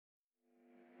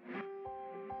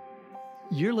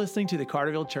You're listening to the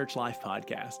Carterville Church Life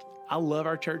Podcast. I love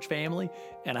our church family,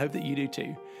 and I hope that you do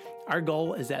too. Our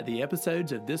goal is that the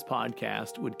episodes of this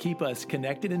podcast would keep us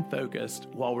connected and focused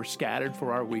while we're scattered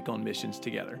for our week on missions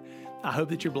together. I hope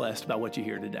that you're blessed by what you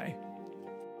hear today.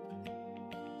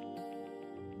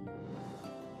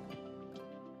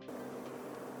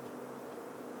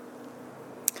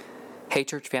 Hey,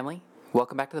 church family.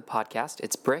 Welcome back to the podcast.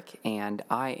 It's Brick, and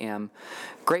I am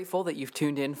grateful that you've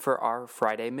tuned in for our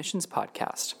Friday Missions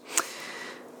podcast.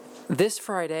 This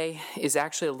Friday is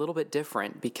actually a little bit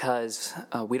different because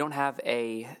we don't have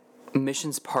a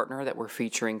missions partner that we're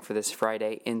featuring for this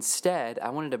Friday. Instead, I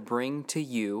wanted to bring to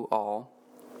you all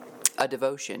a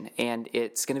devotion, and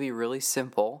it's going to be really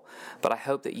simple, but I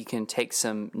hope that you can take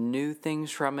some new things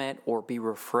from it or be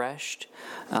refreshed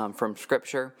from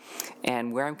Scripture.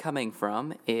 And where I'm coming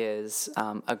from is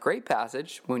a great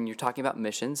passage when you're talking about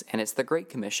missions, and it's the Great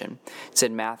Commission. It's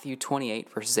in Matthew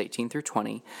 28, verses 18 through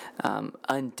 20.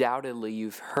 Undoubtedly,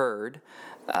 you've heard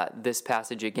this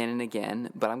passage again and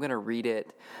again, but I'm going to read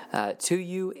it to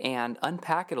you and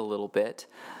unpack it a little bit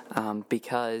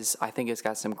because I think it's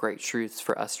got some great truths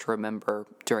for us to remember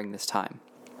during this time.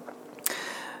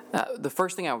 The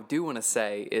first thing I do want to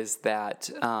say is that,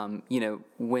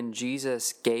 when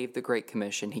Jesus gave the Great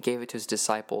Commission, he gave it to his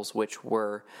disciples, which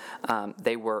were,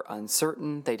 they were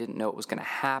uncertain, they didn't know what was going to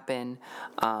happen,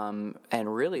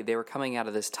 and really they were coming out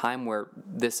of this time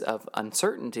of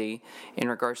uncertainty in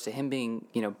regards to him being,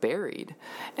 buried.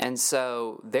 And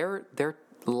so their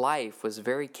life was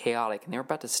very chaotic, and they were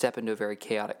about to step into a very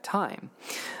chaotic time.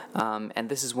 And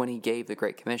this is when he gave the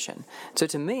Great Commission. So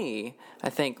to me,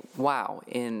 I think, wow,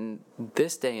 in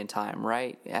this day and time,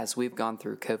 right, as we've gone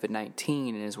through COVID-19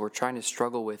 and as we're trying to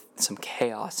struggle with some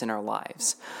chaos in our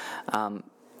lives,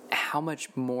 how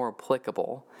much more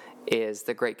applicable is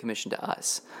the Great Commission to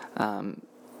us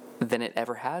than it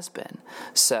ever has been.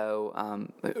 So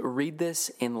read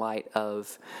this in light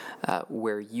of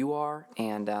where you are,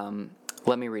 and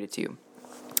let me read it to you.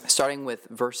 Starting with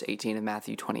verse 18 of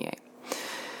Matthew 28.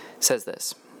 It says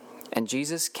this, "And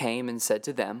Jesus came and said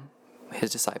to them,"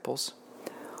 his disciples,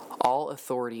 "All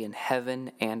authority in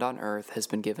heaven and on earth has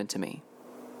been given to me.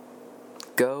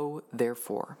 Go,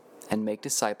 therefore, and make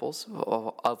disciples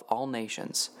of all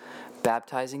nations,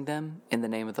 baptizing them in the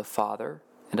name of the Father,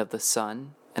 and of the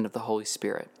Son, and of the Holy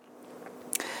Spirit,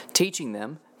 teaching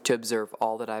them to observe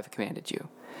all that I have commanded you.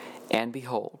 And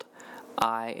behold,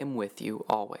 I am with you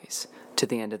always, to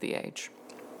the end of the age."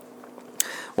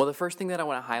 Well, the first thing that I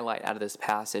want to highlight out of this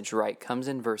passage, right, comes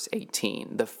in verse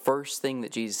 18. The first thing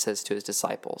that Jesus says to his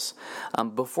disciples.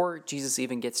 Before Jesus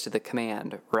even gets to the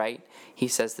command, right, he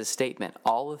says this statement,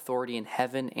 "All authority in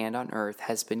heaven and on earth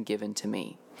has been given to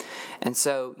me." And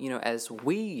so, as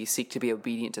we seek to be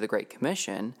obedient to the Great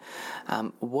Commission,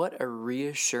 what a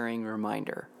reassuring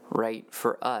reminder, right,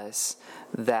 for us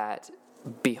that,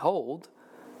 behold,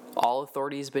 all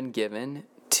authority has been given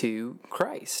to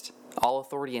Christ. All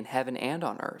authority in heaven and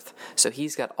on earth. So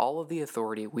he's got all of the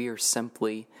authority. We are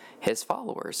simply his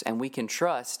followers, and we can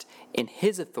trust in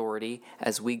his authority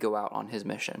as we go out on his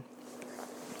mission.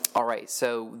 All right,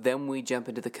 so then we jump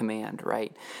into the command,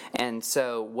 right? And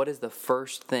so what is the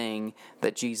first thing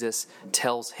that Jesus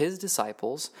tells his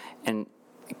disciples and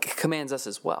commands us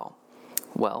as well?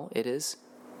 Well, it is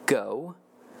go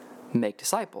make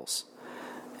disciples.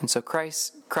 And so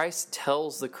Christ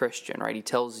tells the Christian, right? He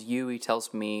tells you, he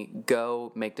tells me,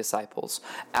 go make disciples.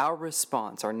 Our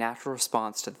response, our natural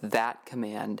response to that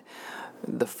command,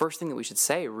 the first thing that we should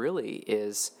say really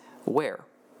is where?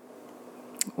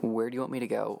 Where do you want me to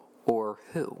go? Or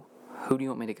who? Who do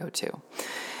you want me to go to?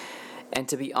 And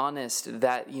to be honest,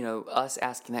 that, us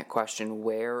asking that question,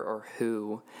 where or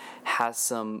who, has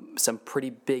some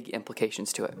pretty big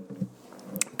implications to it.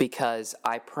 Because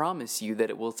I promise you that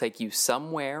it will take you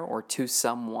somewhere or to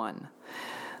someone.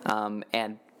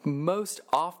 And most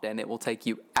often it will take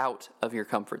you out of your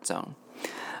comfort zone.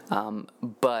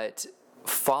 But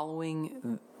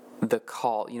following the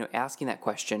call, asking that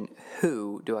question,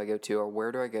 who do I go to or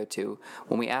where do I go to?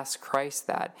 When we ask Christ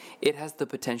that, it has the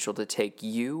potential to take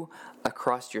you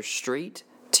across your street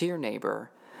to your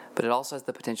neighbor, but it also has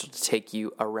the potential to take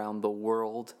you around the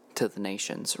world to the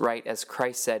nations, right? As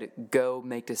Christ said, go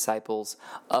make disciples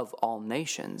of all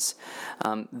nations.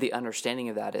 The understanding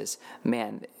of that is,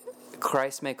 man,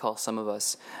 Christ may call some of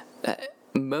us,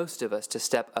 most of us, to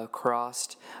step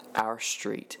across our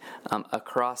street,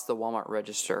 across the Walmart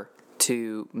register,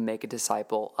 to make a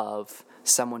disciple of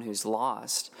someone who's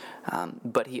lost.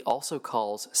 But he also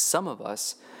calls some of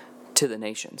us to the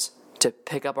nations, to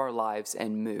pick up our lives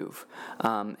and move.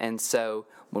 And so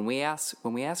when we ask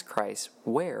Christ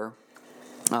where,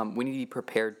 we need to be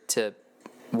prepared to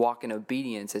walk in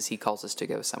obedience as he calls us to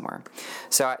go somewhere.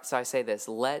 So I say this,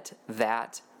 let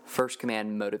that first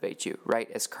command motivate you, right?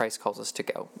 As Christ calls us to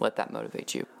go, let that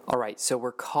motivate you. All right, so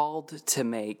we're called to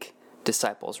make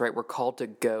disciples, right? We're called to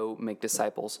go make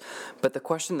disciples. But the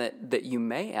question that you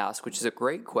may ask, which is a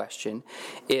great question,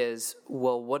 is,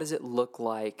 well, what does it look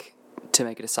like to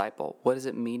make a disciple? What does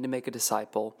it mean to make a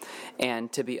disciple?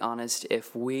 And to be honest,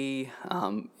 if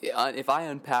I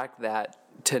unpack that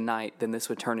tonight, then this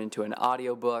would turn into an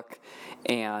audiobook,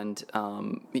 and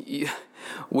I'd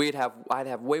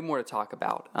have way more to talk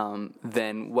about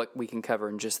than what we can cover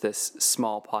in just this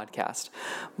small podcast.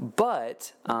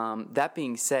 But that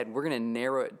being said, we're going to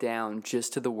narrow it down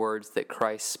just to the words that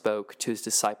Christ spoke to his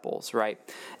disciples, right?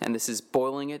 And this is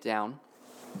boiling it down,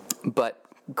 but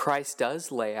Christ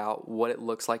does lay out what it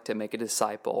looks like to make a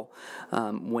disciple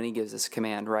when he gives this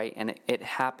command, right? And it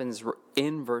happens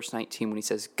in verse 19 when he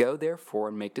says, "Go therefore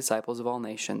and make disciples of all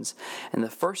nations." And the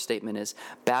first statement is,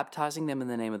 baptizing them in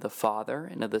the name of the Father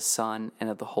and of the Son and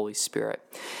of the Holy Spirit.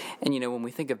 And, when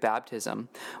we think of baptism,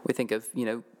 we think of,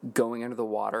 going under the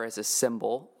water as a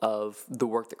symbol of the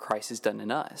work that Christ has done in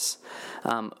us.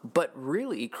 But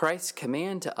really, Christ's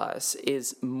command to us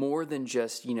is more than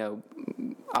just,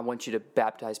 I want you to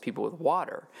baptize people with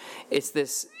water. It's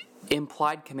this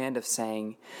implied command of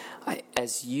saying,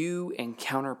 as you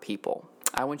encounter people,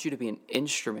 I want you to be an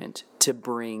instrument to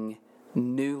bring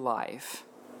new life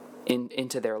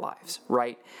into their lives,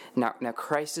 right? Now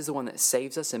Christ is the one that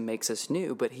saves us and makes us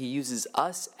new, but he uses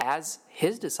us as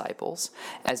his disciples,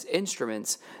 as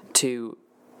instruments to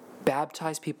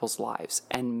baptize people's lives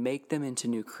and make them into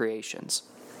new creations.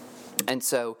 And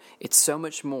so it's so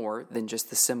much more than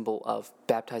just the symbol of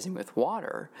baptizing with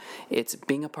water. It's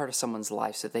being a part of someone's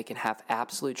life so that they can have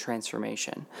absolute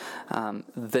transformation.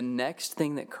 The next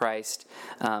thing that Christ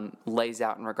lays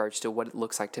out in regards to what it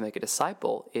looks like to make a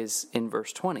disciple is in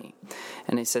verse 20.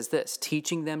 And it says this,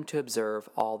 teaching them to observe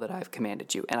all that I've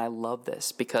commanded you. And I love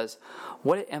this because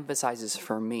what it emphasizes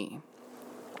for me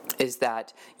is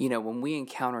that, when we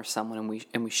encounter someone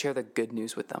and we share the good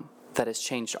news with them, that has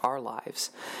changed our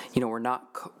lives.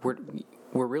 We're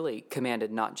really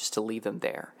commanded not just to leave them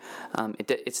there.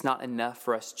 It's not enough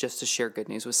for us just to share good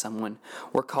news with someone.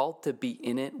 We're called to be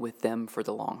in it with them for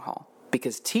the long haul.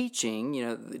 Because teaching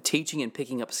and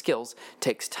picking up skills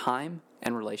takes time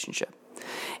and relationship.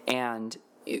 And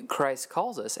Christ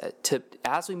calls us to,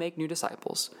 as we make new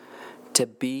disciples, to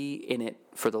be in it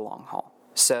for the long haul.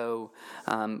 So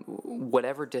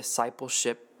whatever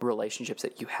discipleship relationships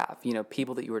that you have,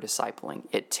 people that you are discipling,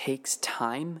 it takes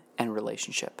time and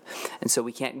relationship. And so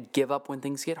we can't give up when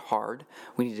things get hard.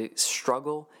 We need to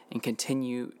struggle and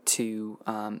continue to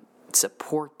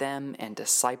support them and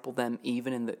disciple them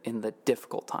even in the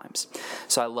difficult times.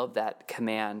 So I love that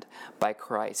command by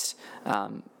Christ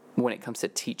when it comes to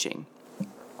teaching.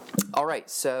 All right,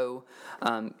 so,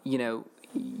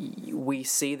 we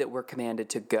see that we're commanded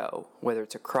to go, whether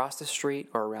it's across the street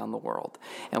or around the world.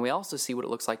 And we also see what it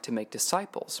looks like to make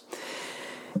disciples.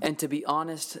 And to be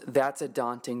honest, that's a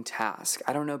daunting task.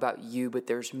 I don't know about you, but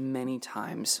there's many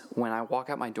times when I walk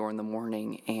out my door in the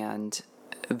morning and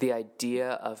the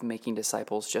idea of making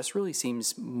disciples just really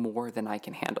seems more than I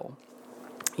can handle.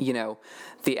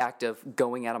 The act of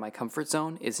going out of my comfort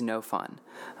zone is no fun.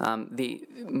 The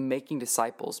making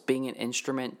disciples, being an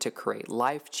instrument to create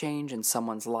life change in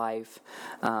someone's life,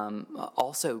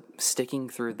 also sticking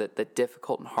through the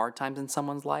difficult and hard times in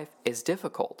someone's life is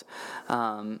difficult.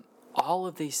 All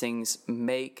of these things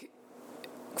make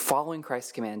following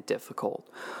Christ's command difficult.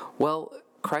 Well,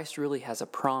 Christ really has a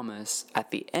promise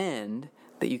at the end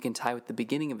that you can tie with the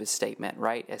beginning of his statement,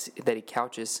 right? That he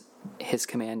couches his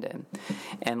command in.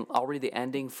 And I'll read the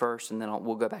ending first, and then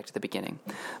we'll go back to the beginning.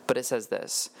 But it says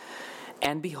this,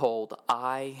 "And behold,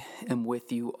 I am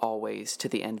with you always to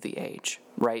the end of the age,"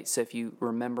 right? So if you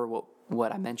remember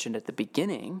what I mentioned at the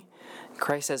beginning,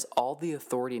 Christ says, all the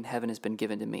authority in heaven has been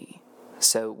given to me.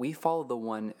 So we follow the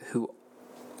one who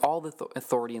all the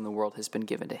authority in the world has been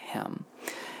given to him.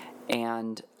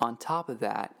 And on top of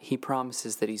that, he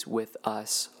promises that he's with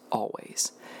us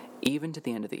always, even to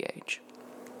the end of the age.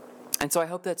 And so I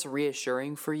hope that's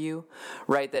reassuring for you,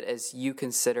 right? That as you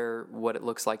consider what it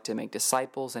looks like to make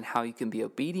disciples and how you can be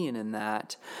obedient in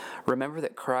that, remember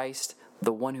that Christ,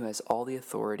 the one who has all the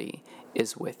authority,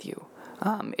 is with you.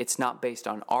 It's not based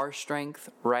on our strength,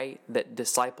 right? That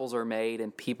disciples are made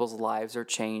and people's lives are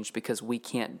changed because we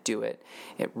can't do it.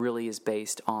 It really is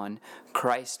based on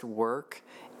Christ's work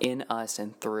in us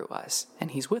and through us.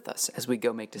 And he's with us as we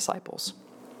go make disciples.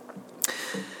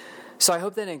 So I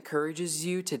hope that encourages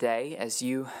you today as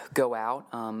you go out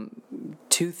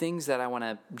two things that I want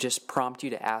to just prompt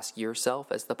you to ask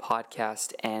yourself as the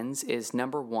podcast ends is,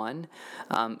 number one,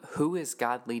 who is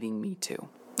God leading me to?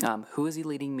 Who is he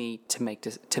leading me to make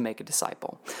a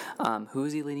disciple? Who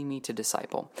is he leading me to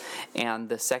disciple? And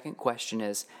the second question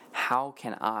is, how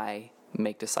can I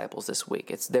make disciples this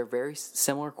week? They're very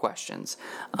similar questions.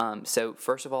 So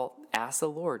first of all, ask the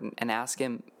Lord and ask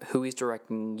him who he's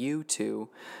directing you to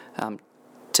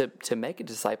make a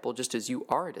disciple, just as you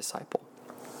are a disciple.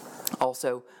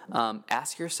 Also,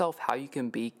 ask yourself how you can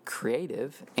be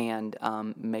creative and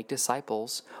make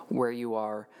disciples where you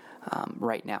are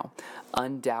right now.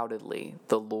 Undoubtedly,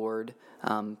 the Lord,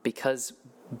 because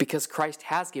Christ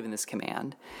has given this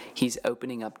command, he's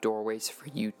opening up doorways for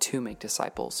you to make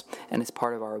disciples, and it's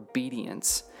part of our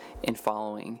obedience in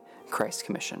following Christ's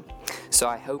commission. So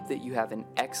I hope that you have an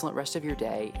excellent rest of your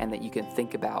day and that you can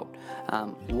think about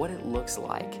what it looks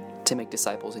like to make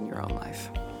disciples in your own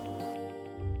life.